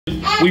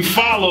We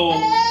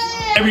follow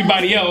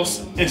everybody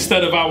else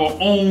instead of our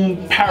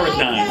own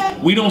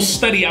paradigm. We don't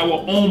study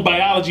our own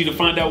biology to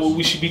find out what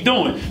we should be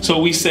doing.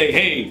 So we say,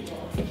 hey,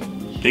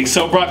 they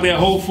sell broccoli at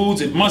Whole Foods,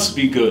 it must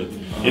be good.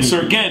 It's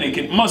organic,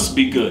 it must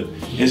be good.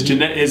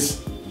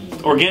 It's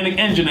organic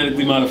and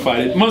genetically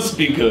modified, it must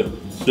be good.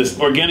 This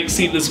organic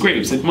seedless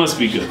grapes, it must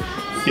be good.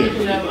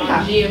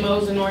 Yeah.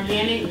 GMOs and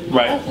organic.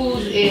 Right. Whole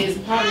Foods is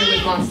partnered with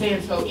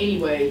Monsanto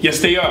anyway.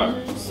 Yes, they are.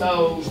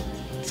 So.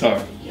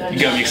 Sorry, you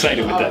got me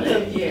excited with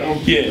that. Yeah.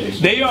 Yeah,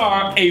 they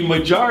are a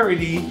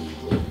majority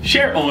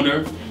share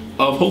owner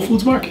of Whole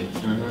Foods Market.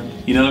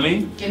 You know what I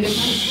mean? And they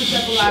switch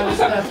up a lot of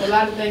stuff. A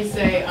lot of things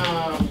say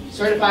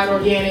certified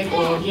organic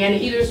or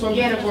organic. Either it's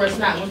organic or it's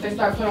not. Once they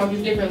start putting all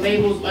these different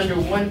labels under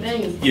one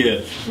thing,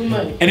 it's too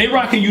much. And they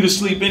rocking you to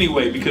sleep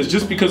anyway, because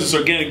just because it's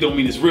organic don't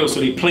mean it's real, so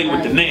they play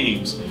with the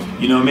names.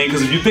 You know what I mean?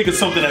 Because if you think of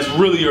something that's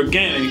really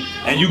organic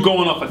and you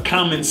going off of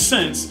common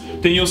sense,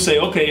 then you'll say,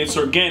 okay, it's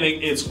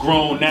organic, it's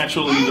grown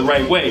naturally the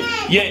right way.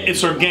 Yet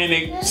it's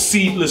organic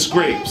seedless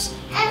grapes.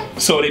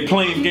 So they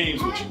playing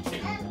games with you.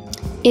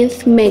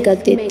 If Mecca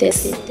did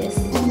this.